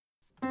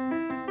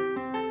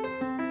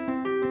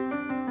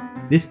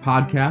This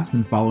podcast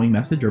and following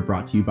message are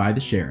brought to you by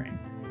The Sharing.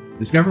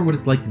 Discover what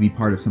it's like to be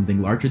part of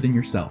something larger than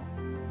yourself.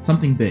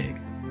 Something big.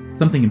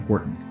 Something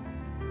important.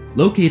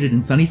 Located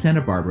in sunny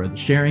Santa Barbara, The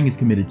Sharing is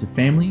committed to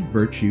family,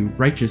 virtue,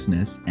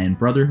 righteousness, and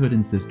brotherhood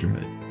and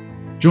sisterhood.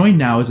 Join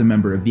now as a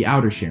member of the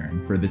Outer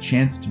Sharing for the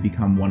chance to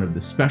become one of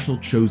the special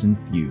chosen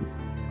few,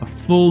 a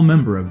full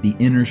member of the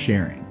Inner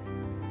Sharing.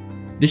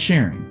 The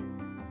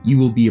Sharing. You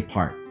will be a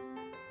part.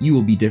 You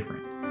will be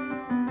different.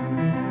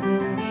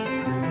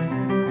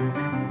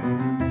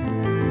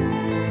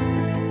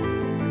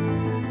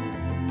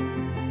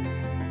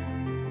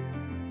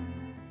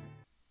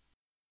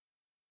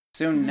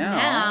 So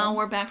now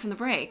we're back from the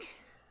break.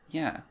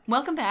 Yeah.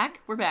 Welcome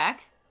back. We're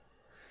back.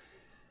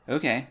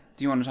 Okay.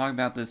 Do you want to talk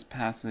about this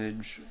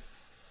passage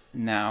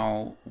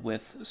now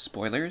with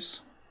spoilers?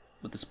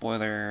 With the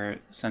spoiler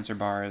censor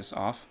bars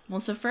off?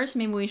 Well, so first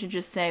maybe we should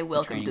just say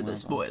welcome to the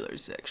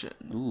spoilers section.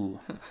 Ooh.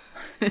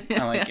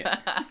 I like it.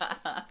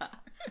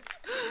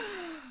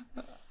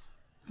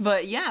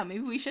 But yeah,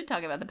 maybe we should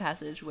talk about the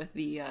passage with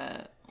the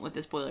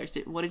spoilers.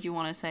 What did you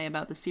want to say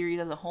about the series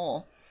as a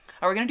whole?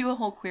 Are we going to do a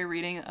whole queer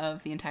reading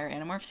of the entire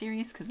Animorphs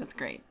series? Because that's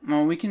great.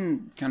 Well, we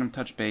can kind of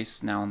touch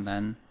base now and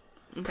then.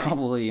 Okay.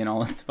 Probably in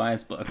all the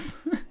Tobias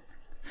books.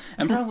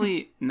 And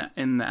probably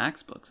in the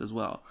Axe books as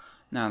well.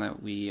 Now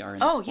that we are in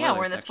the spoiler section. Oh, yeah,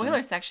 we're in the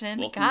spoiler section.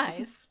 Welcome guys. To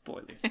the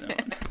spoiler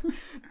zone.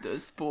 The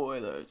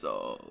spoiler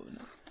zone.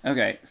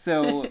 Okay,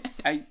 so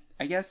I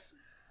guess...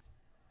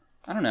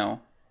 I don't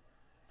know.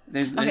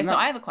 There's so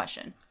I have a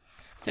question.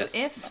 So yes,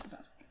 if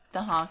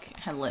the Hawk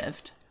had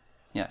lived...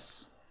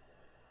 Yes.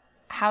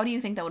 How do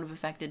you think that would have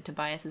affected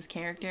Tobias's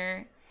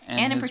character,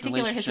 and in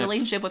particular his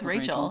relationship with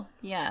Rachel?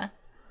 Yeah.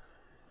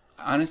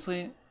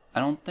 Honestly, I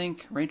don't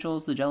think Rachel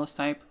is the jealous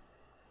type.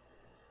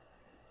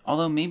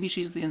 Although maybe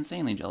she's the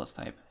insanely jealous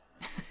type.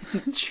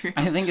 It's true.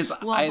 I think it's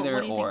either or. But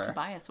what do you think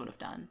Tobias would have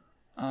done?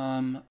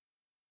 I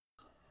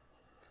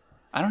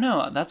don't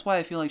know. That's why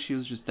I feel like she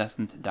was just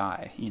destined to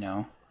die, you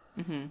know?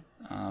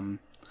 Mm-hmm.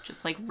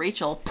 Just like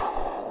Rachel.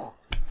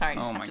 Sorry,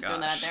 just have to throw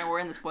that out there. We're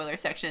in the spoiler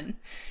section.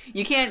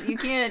 You can't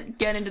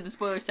get into the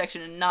spoiler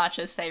section and not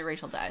just say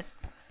Rachel dies.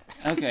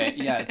 Okay,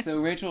 yeah. So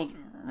Rachel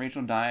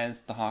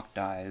dies. The Hawk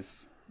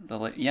dies.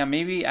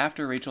 Maybe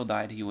after Rachel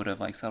died, he would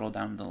have settled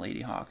down with the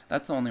Lady Hawk.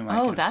 That's the only way.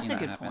 I could have seen that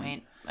happen. Oh, that's a good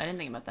point. I didn't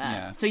think about that.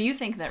 Yeah. So you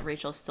think that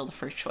Rachel's still the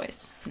first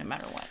choice, no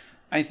matter what?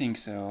 I think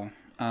so.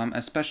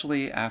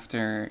 Especially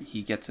after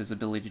he gets his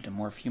ability to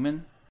morph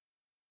human.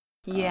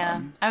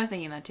 Yeah, I was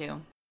thinking that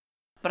too.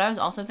 But I was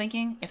also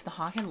thinking if the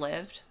Hawk had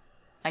lived,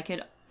 I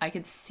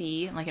could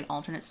see an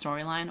alternate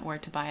storyline where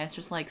Tobias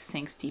just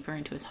sinks deeper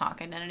into his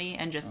Hawk identity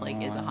and just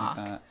is a Hawk.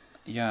 That.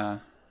 Yeah.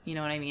 You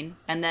know what I mean?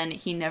 And then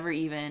he never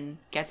even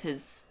gets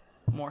his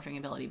morphing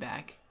ability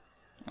back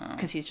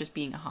because he's just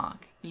being a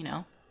Hawk, you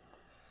know?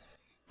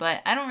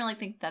 But I don't really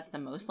think that's the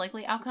most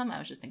likely outcome. I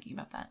was just thinking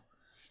about that.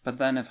 But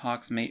then if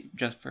Hawk's mate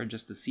just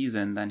a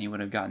season, then he would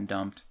have gotten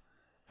dumped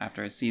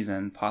after a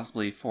season,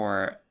 possibly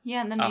for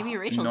and then maybe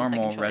Rachel's normal the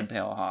second choice.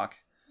 red-tail Hawk.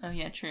 Oh,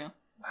 yeah, true.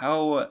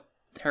 How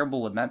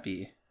terrible would that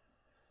be?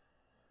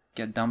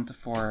 Get dumped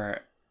for...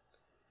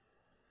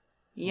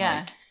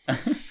 Yeah.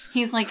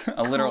 He's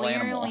a literal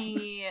animal.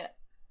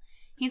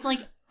 He's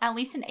at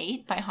least an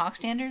 8 by Hawk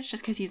standards,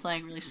 just because he's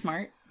really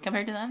smart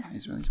compared to them.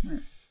 He's really smart.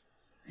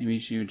 Maybe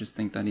she would just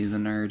think that he's a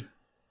nerd.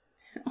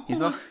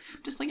 He's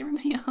just like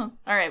everybody else.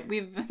 All right,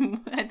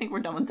 I think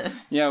we're done with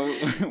this.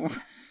 Yeah.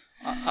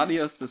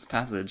 Adios this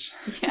passage.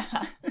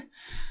 Yeah.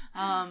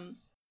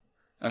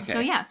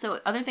 Okay. So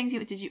other things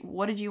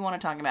what did you want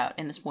to talk about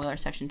in the spoiler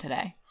section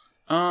today?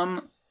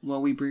 Well,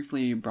 we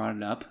briefly brought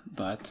it up,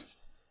 but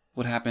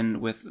what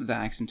happened with the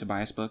Axe and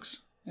Tobias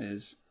books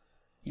is,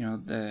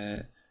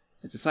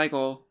 it's a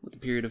cycle with a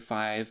period of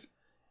 5.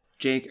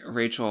 Jake,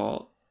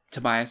 Rachel,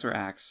 Tobias or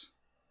Axe,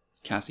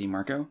 Cassie,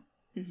 Marco.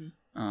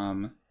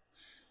 Mm-hmm.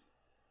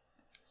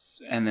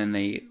 And then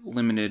they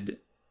limited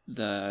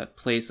the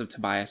place of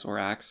Tobias or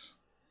Axe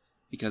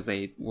because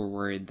they were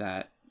worried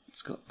that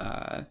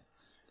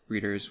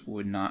readers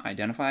would not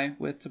identify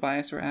with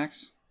Tobias or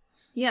Axe.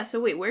 Yeah, so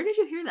wait, where did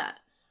you hear that?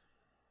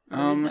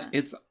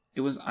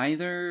 It was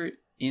either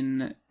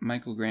in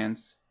Michael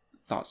Grant's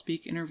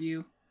ThoughtSpeak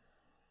interview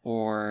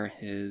or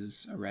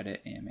his Reddit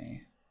AMA.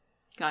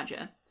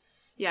 Gotcha.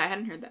 Yeah, I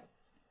hadn't heard that.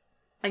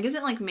 I guess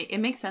it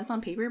makes sense on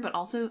paper, but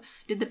also,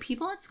 did the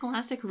people at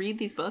Scholastic read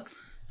these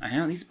books? I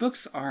know, these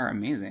books are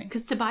amazing.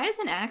 Because Tobias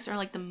and Axe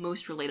are the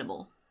most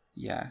relatable.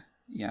 Yeah.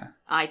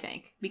 I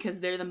think. Because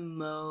they're the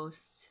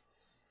most,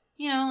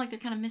 they're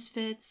kind of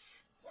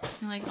misfits.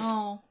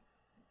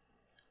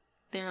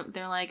 They're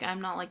they're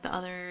I'm not like the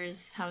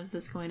others. How is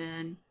this going to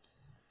end?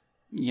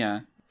 Yeah.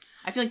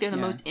 I feel like they're the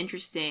most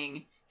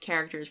interesting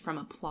characters from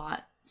a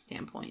plot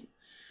standpoint,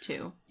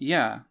 too.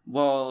 Yeah.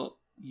 Well,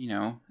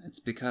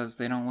 it's because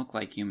they don't look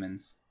like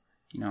humans.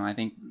 I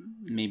think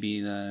maybe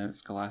the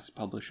Scholastic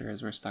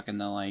publishers were stuck in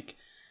the,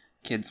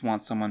 kids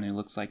want someone who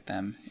looks like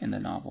them in the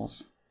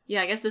novels.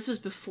 Yeah, I guess this was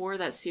before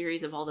that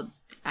series of all the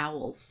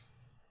owls.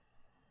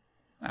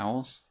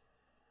 Owls?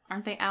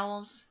 Aren't they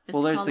owls? It's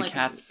well, there's called, the like,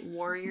 cats.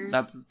 warriors.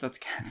 That's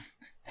cats.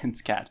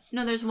 It's cats.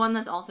 No, there's one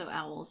that's also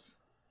owls.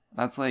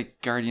 That's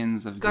like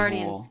Guardians of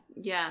Guardians. Gabul.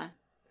 Yeah.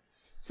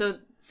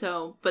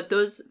 So, but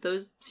those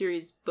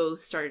series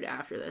both started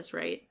after this,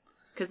 right?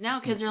 Because now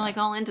kids are like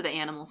all into the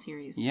animal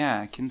series.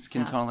 Yeah, kids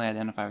can totally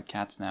identify with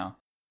cats now.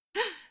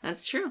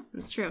 That's true.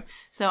 That's true.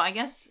 So I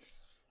guess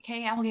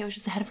Kay Applegate was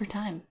just ahead of her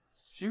time.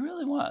 She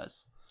really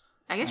was.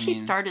 I guess she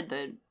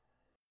started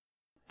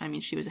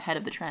she was ahead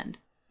of the trend.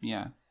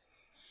 Yeah.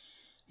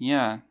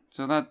 Yeah.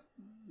 So that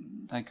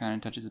kind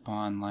of touches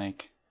upon,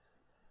 like,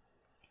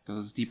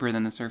 goes deeper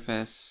than the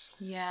surface.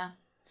 Yeah.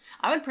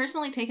 I would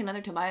personally take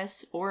another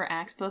Tobias or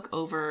Axe book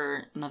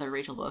over another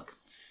Rachel book.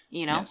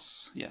 You know?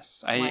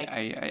 Yes.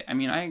 I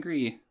mean, I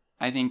agree.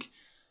 I think...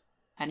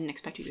 I didn't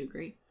expect you to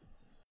agree.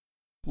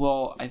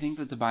 Well, I think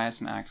the Tobias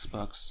and Axe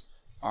books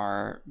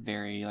are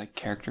very, like,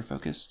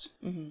 character-focused.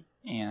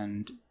 Mm-hmm.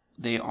 And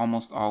they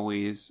almost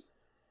always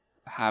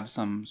have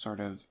some sort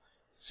of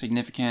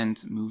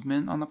significant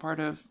movement on the part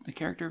of the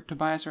character of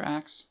Tobias or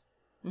Axe.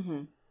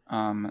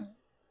 Mm-hmm.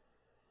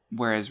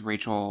 Whereas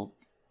Rachel,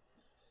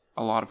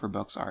 a lot of her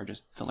books are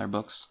just filler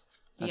books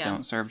that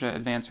don't serve to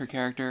advance her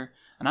character.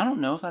 And I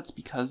don't know if that's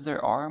because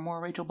there are more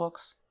Rachel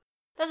books.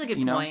 That's a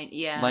good point,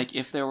 yeah. Like,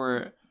 if there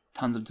were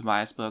tons of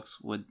Tobias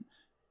books, would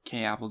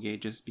Kay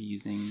Applegate just be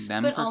using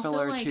them for also,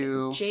 filler like,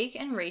 too? Jake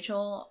and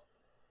Rachel,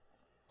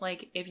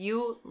 like, if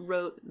you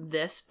wrote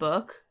this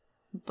book,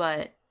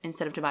 but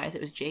instead of Tobias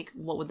it was Jake,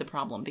 what would the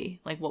problem be?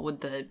 Like, what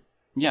would the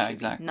issue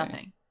exactly. be?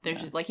 Nothing.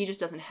 There's just, like, he just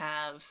doesn't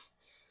have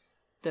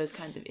those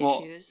kinds of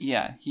Well, issues.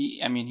 Yeah, he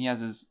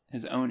has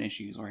his own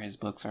issues where his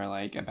books are,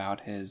 like,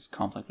 about his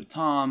conflict with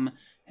Tom,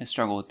 his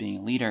struggle with being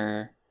a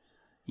leader,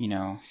 you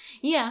know.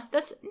 Yeah,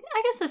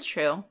 I guess that's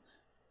true.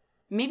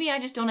 Maybe I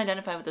just don't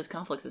identify with those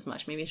conflicts as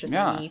much. Maybe it's just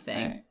a me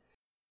thing.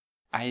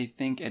 I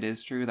think it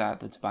is true that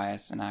the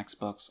Tobias and Axe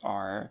books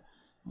are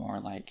more,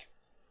 like,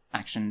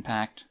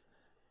 action-packed.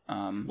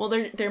 Well,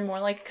 they're more,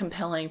 like,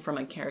 compelling from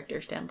a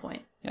character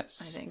standpoint.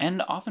 Yes. I think.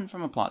 And often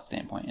from a plot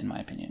standpoint, in my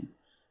opinion.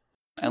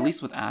 At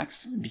least with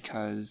Axe,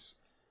 because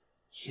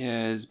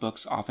his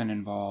books often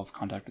involve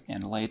contact with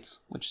Andalites,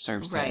 which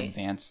serves to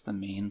advance the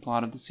main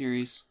plot of the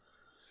series.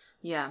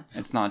 Yeah.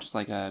 It's not just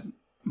like a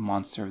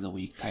monster of the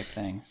week type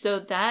thing. So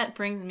that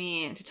brings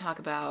me to talk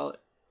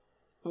about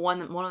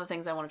one of the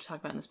things I want to talk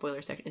about in the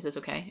spoiler section. Is this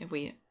okay if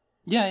we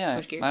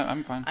switch gears?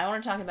 I'm fine. I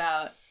wanted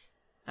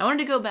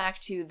to go back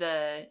to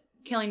the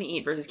killing to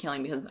eat versus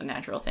killing because it's a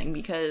natural thing,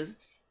 because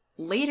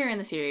later in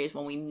the series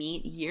when we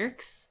meet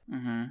Yerks,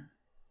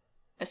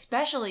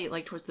 especially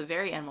like towards the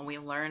very end when we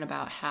learn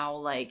about how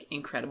like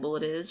incredible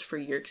it is for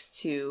Yerks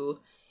to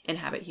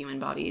inhabit human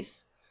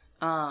bodies,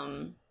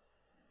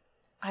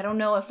 I don't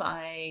know if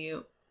I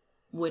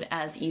would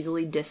as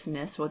easily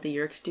dismiss what the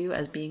Yerks do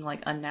as being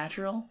like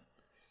unnatural.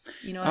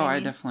 You know what I mean? I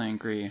definitely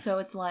agree. So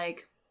it's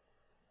like,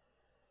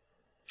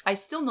 I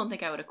still don't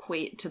think I would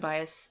equate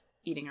Tobias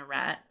eating a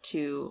rat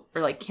to,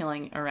 or like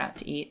killing a rat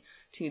to eat,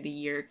 to the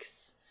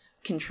Yerks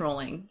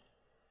controlling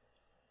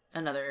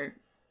another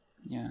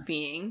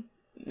being,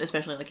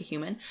 especially like a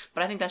human.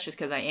 But I think that's just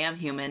because I am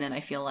human and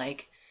I feel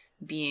like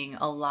being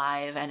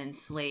alive and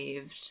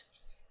enslaved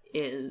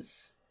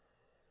is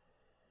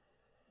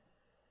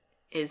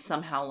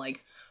somehow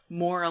like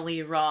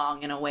morally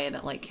wrong in a way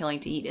that like killing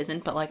to eat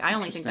isn't. But like I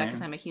only think that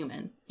because I'm a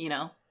human, you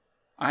know?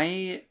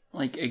 I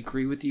like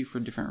agree with you for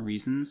different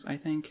reasons, I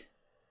think.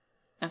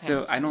 Okay,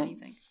 so I don't what do you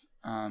think?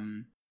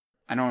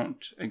 I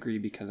don't agree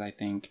because I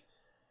think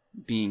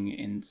being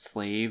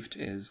enslaved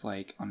is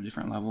like on a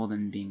different level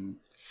than being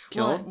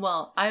killed.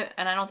 Well, I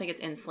don't think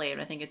it's enslaved.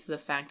 I think it's the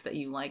fact that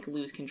you like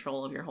lose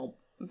control of your whole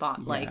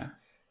body, like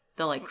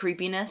the like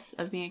creepiness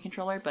of being a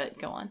controller. But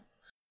go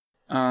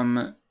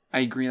on. I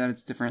agree that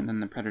it's different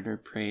than the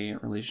predator-prey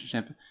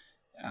relationship,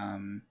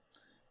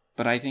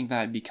 but I think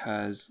that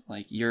because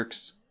like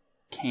Yerks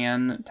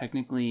can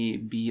technically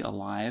be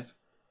alive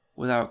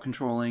without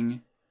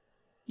controlling,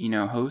 you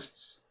know,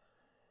 hosts.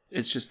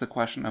 It's just the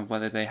question of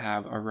whether they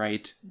have a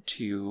right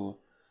to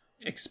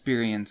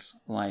experience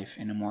life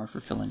in a more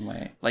fulfilling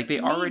way. Like, they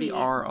already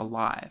are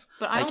alive.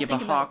 But I like, don't if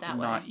think a hawk about it that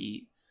did not way.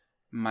 eat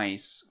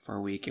mice for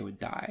a week, it would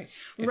die.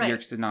 If Right.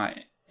 Yerks did not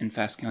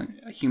infest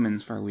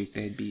humans for a week,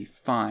 they'd be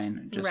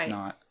fine, just Right.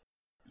 not.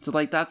 So,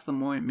 like, that's the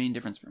main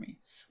difference for me.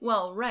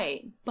 Well,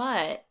 right,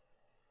 but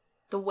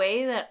the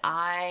way that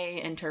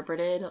I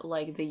interpreted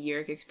like the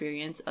Yerk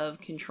experience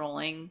of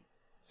controlling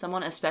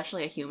someone,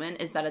 especially a human,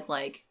 is that it's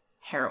like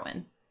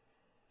heroin.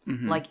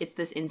 Mm-hmm. Like, it's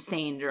this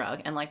insane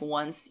drug, and like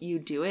once you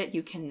do it,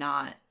 you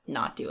cannot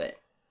not do it.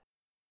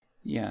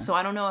 Yeah. So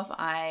I don't know if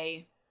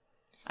I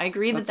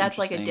agree that that's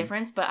like a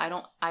difference, but I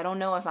don't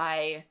know if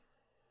I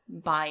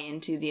buy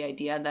into the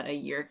idea that a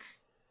Yerk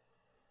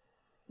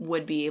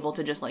would be able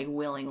to just like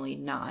willingly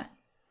not.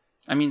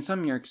 I mean,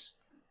 some Yerks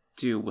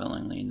do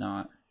willingly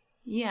not.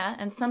 Yeah,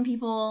 and some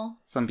people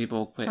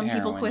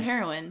quit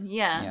heroin.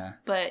 Yeah.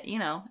 But, you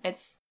know,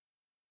 it's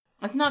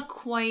not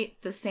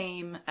quite the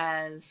same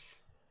as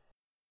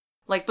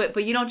like,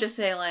 but you don't just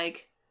say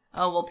like,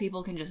 oh, well,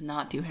 people can just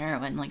not do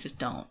heroin. Like, just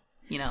don't.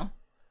 you know?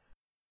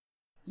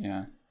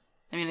 Yeah.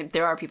 I mean,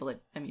 there are people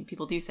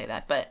people do say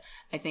that, but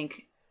I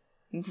think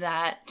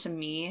that, to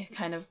me,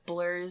 kind of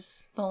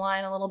blurs the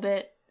line a little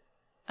bit,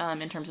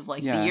 in terms of,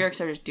 like, the Yeerks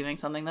are just doing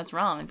something that's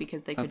wrong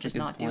because they could just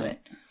not do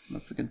it.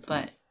 That's a good point.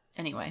 But,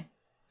 anyway.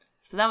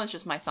 So that was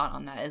just my thought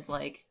on that, is,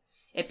 like,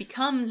 it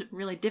becomes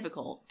really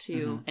difficult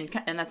to,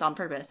 and that's on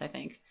purpose, I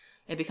think.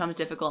 It becomes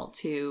difficult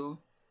to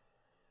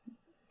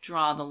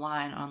draw the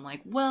line on,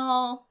 like,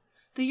 well,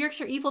 the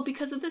Yeerks are evil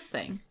because of this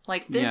thing.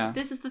 Like,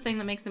 this is the thing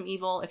that makes them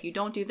evil. If you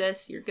don't do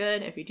this, you're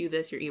good. If you do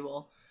this, you're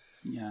evil.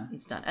 Yeah.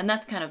 It's done. And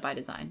that's kind of by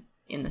design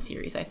in the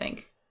series, I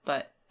think.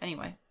 But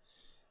anyway.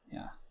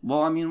 Yeah.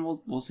 Well, I mean,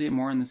 we'll see it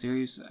more in the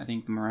series. I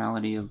think the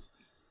morality of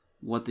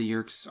what the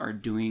Yeerks are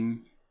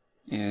doing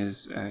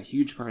is a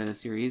huge part of the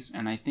series.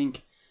 And I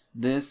think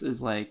this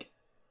is, like,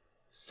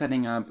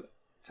 setting up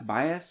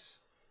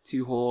Tobias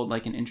to hold,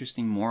 like, an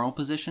interesting moral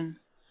position.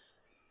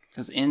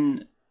 Because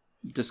in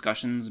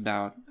discussions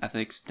about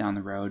ethics down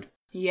the road,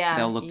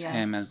 they'll look to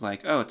him as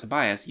like, oh,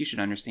 Tobias, you should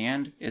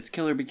understand, it's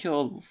kill or be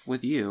killed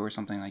with you, or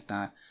something like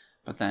that.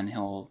 But then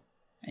he'll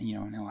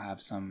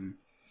have some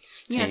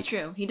take. Yeah, it's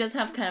true. He does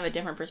have kind of a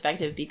different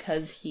perspective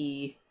because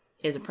he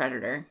is a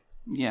predator.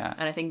 Yeah.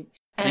 And I think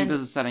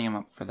this is setting him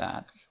up for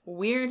that.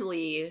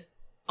 Weirdly,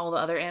 all the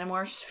other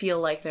Animorphs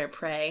feel like they're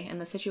prey in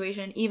the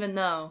situation, even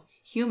though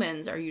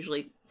humans are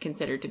usually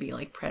considered to be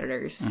like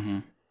predators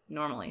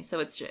normally. So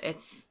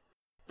it's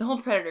the whole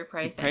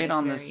predator-prey thing. Preyed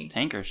on this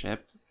tanker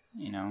ship,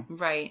 you know.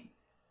 Right.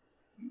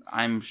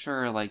 I'm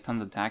sure, like,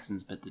 tons of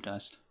Taxxons bit the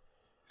dust.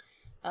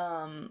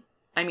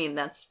 I mean,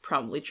 that's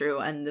probably true,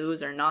 and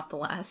those are not the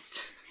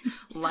last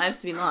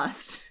lives to be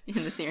lost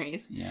in the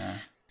series. Yeah.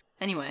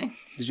 Anyway.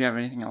 Did you have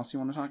anything else you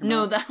want to talk about?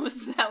 No, that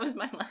was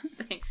my last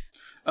thing.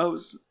 Oh,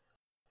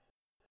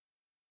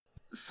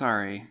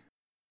 sorry.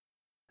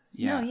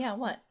 Yeah. No, yeah,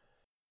 what?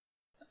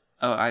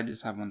 Oh, I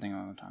just have one thing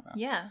I want to talk about.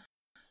 Yeah.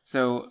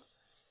 So,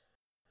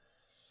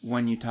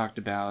 when you talked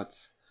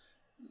about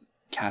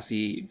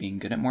Cassie being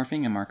good at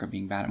morphing and Marco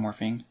being bad at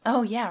morphing.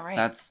 Oh, yeah, right.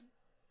 That's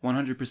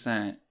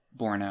 100%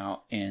 borne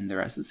out in the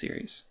rest of the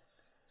series.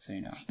 So,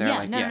 you know. They're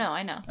no,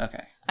 I know.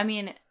 Okay. I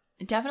mean,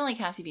 definitely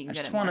Cassie being good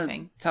at morphing. I just want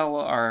to tell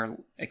our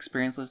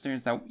experienced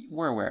listeners that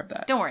we're aware of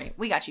that. Don't worry.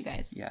 We got you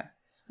guys. Yeah.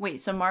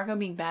 Wait, so Marco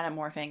being bad at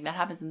morphing, that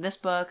happens in this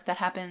book. That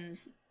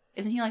happens...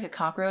 Isn't he like a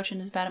cockroach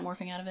and is bad at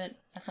morphing out of it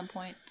at some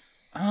point?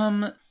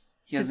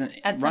 He has an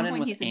at run some in point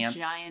with he's ants. A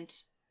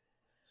giant...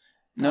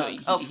 No,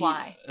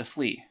 fly. A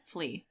flea.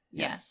 Flea.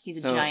 Yes. Yeah,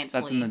 he's a giant flea.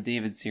 That's in the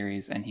David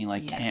series, and he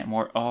can't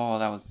morph. Oh,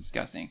 that was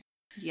disgusting.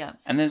 Yeah.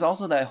 And there's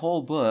also that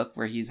whole book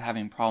where he's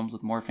having problems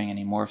with morphing, and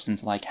he morphs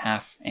into like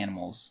half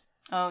animals.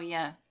 Oh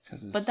yeah.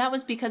 But that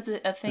was because a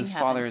thing happened. His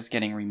father is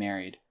getting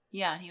remarried.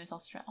 Yeah, and he was all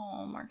stressed.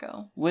 Oh,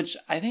 Marco. Which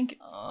I think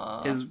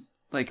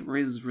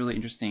raises really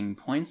interesting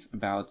points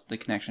about the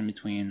connection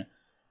between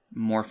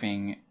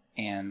morphing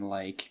and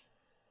like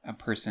a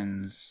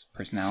person's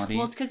personality.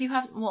 Well, it's because you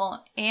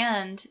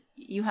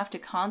have to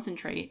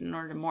concentrate in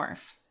order to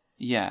morph.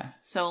 Yeah.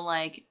 So,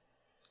 like,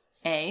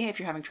 if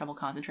you're having trouble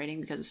concentrating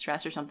because of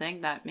stress or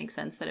something, that makes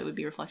sense that it would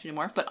be reflected in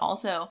morph. But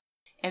also,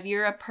 if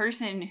you're a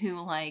person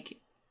who, like,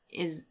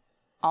 is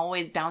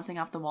always bouncing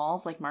off the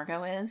walls like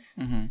Marco is,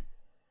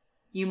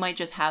 you might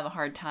just have a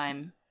hard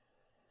time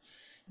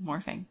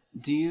morphing.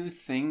 Do you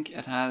think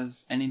it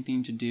has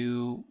anything to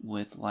do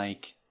with,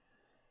 like,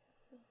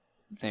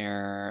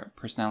 their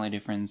personality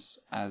difference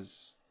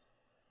as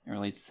it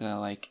relates to,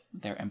 like,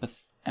 their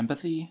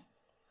empathy?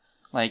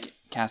 Like,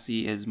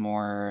 Cassie is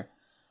more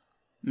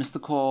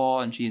mystical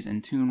and she's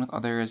in tune with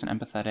others and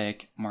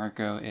empathetic.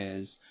 Marco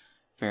is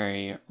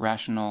very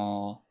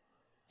rational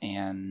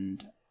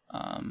and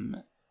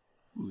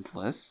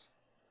ruthless,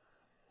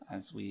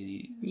 as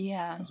we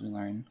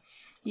learn.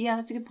 Yeah,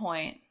 that's a good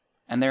point.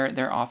 And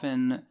they're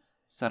often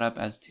set up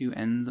as two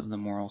ends of the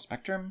moral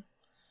spectrum.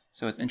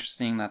 So it's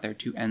interesting that they're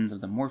two ends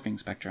of the morphing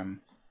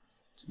spectrum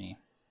to me.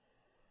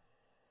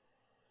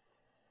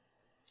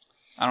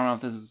 I don't know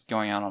if this is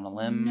going out on a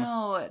limb.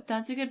 No,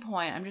 that's a good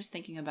point. I'm just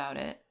thinking about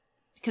it.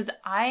 Because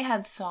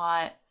I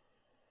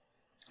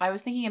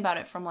was thinking about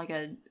it from like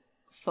a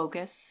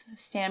focus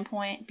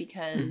standpoint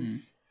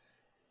because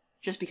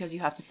just because you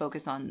have to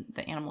focus on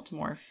the animal to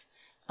morph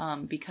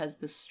because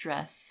the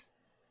stress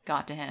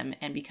got to him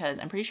and because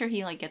I'm pretty sure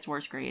he like gets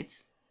worse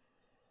grades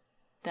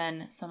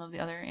than some of the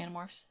other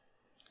Animorphs.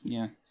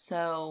 Yeah.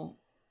 So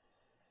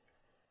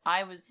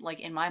I was like,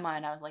 in my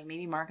mind, I was like,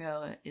 maybe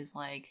Marco is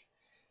like,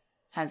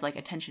 has like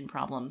attention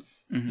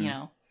problems, you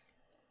know,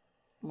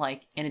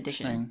 like in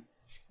addition.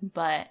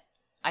 But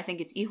I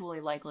think it's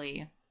equally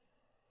likely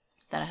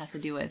that it has to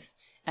do with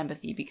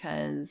empathy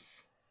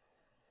because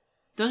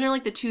those are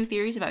like the two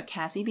theories about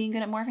Cassie being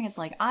good at morphing. It's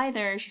like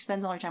either she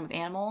spends all her time with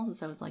animals and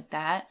so it's like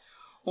that,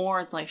 or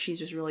it's like she's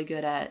just really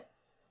good at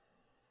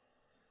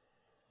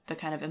the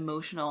kind of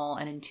emotional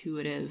and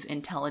intuitive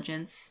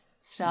intelligence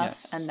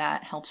stuff, and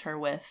that helps her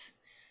with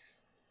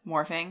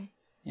morphing.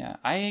 Yeah,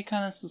 I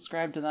kind of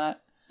subscribe to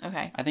that.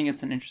 Okay. I think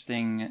it's an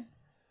interesting...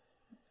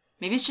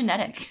 Maybe it's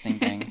genetic. Interesting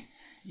thing.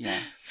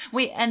 Yeah.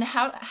 Wait, and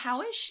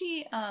how is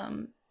she?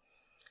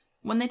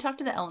 When they talk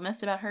to the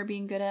Elemist about her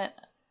being good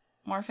at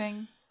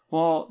morphing.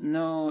 Well,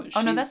 no.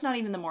 Oh no, that's not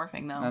even the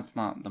morphing though. That's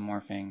not the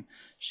morphing.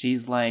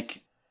 She's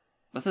like,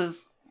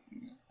 it's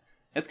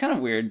kind of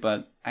weird,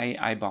 but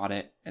I bought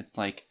it. It's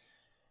like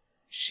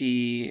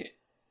she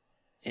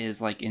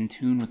is like in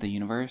tune with the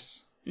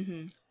universe.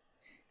 Mm-hmm.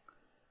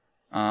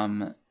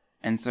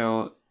 And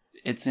so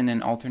it's in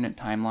an alternate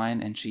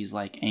timeline, and she's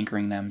like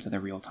anchoring them to the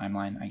real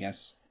timeline, I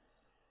guess.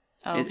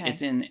 Oh, okay.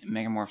 It's in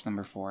Megamorphs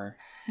number 4.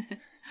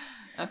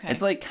 Okay.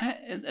 It's like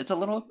it's a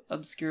little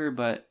obscure,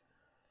 but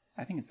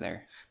I think it's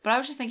there. But I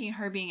was just thinking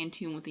her being in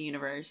tune with the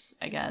universe,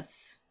 I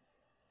guess,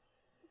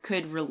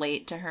 could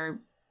relate to her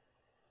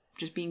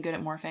just being good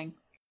at morphing.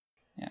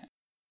 Yeah.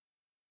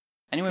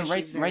 Anyway,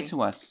 write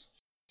to us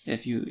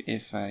if you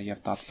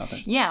have thoughts about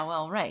this. Yeah,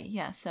 well, right.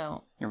 Yeah,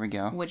 so here we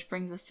go. Which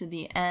brings us to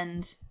the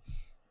end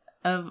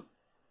of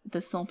the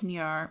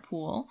Solpniar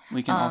pool.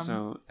 We can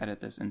also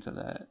edit this into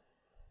the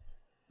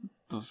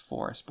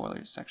before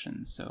spoilers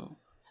section, so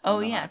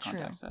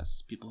contact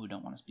us. People who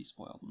don't want us to be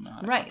spoiled will know how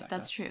to contact us.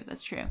 That's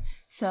true.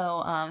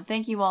 So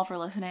thank you all for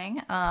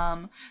listening.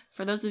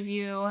 For those of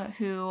you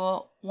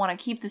who want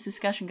to keep this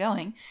discussion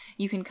going,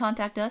 you can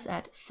contact us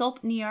at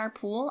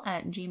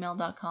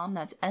sulpniarpool@gmail.com.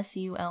 That's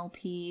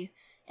SULPNIAR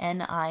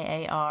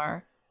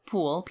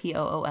pool,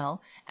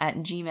 POOL,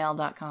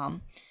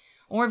 @gmail.com.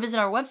 Or visit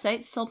our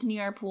website,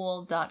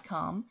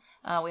 sulpniarpool.com.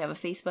 We have a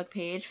Facebook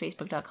page,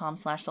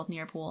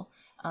 facebook.com/sulpniarpool.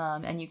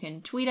 And you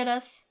can tweet at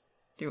us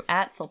through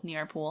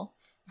 @sulpniarpool.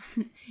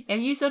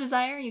 If you so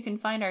desire, you can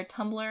find our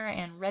Tumblr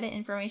and Reddit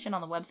information on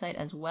the website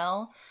as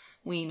well.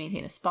 We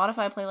maintain a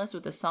Spotify playlist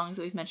with the songs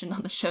that we've mentioned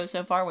on the show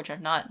so far, which are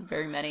not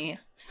very many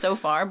so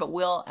far, but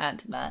we'll add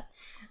to that.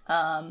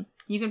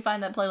 You can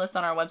find that playlist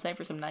on our website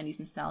for some 90s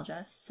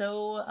nostalgia.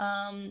 So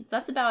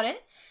that's about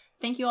it.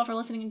 Thank you all for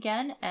listening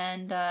again,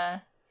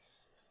 and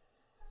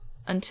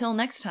until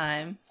next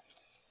time.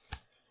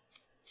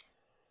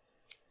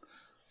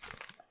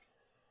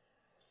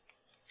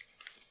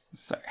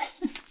 Sorry.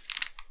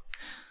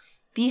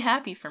 Be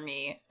happy for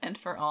me and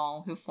for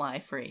all who fly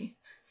free.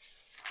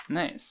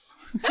 Nice.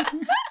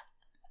 Did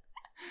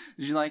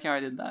you like how I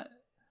did that?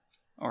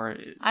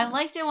 I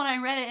liked it when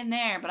I read it in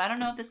there, but I don't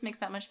know if this makes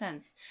that much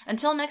sense.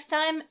 Until next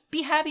time,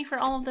 be happy for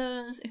all of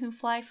those who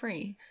fly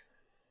free.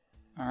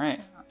 All right.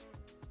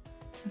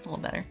 That's a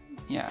little better.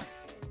 Yeah.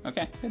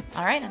 Okay, good.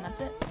 All right, and that's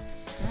it.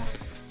 That's a wrap.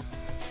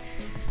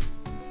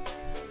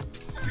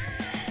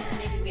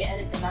 Maybe we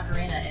edit the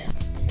Macarena in.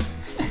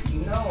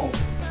 No.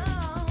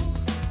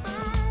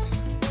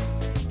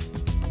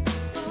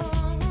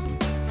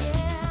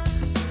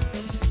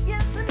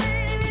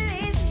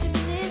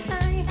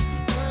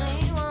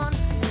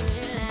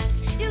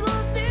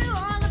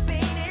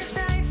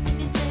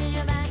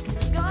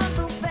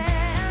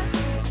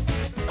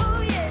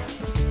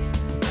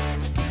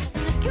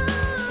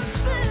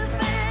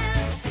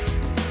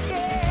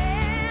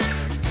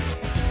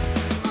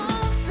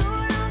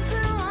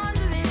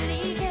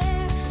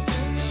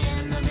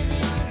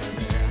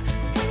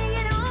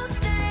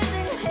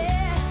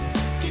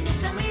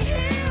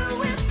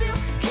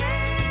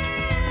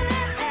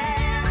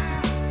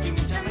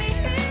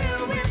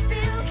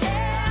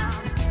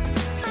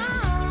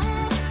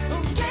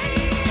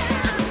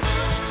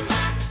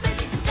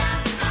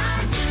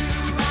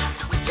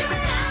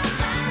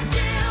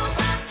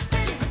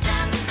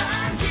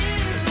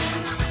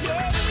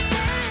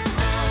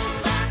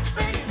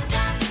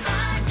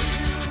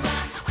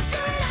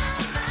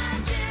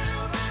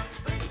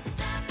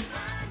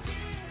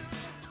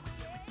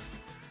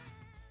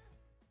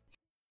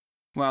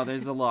 Wow,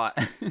 there's a lot.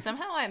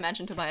 Somehow I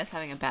imagine Tobias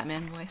having a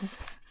Batman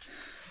voice.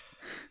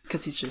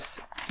 Because he's just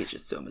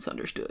so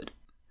misunderstood.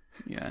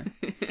 Yeah.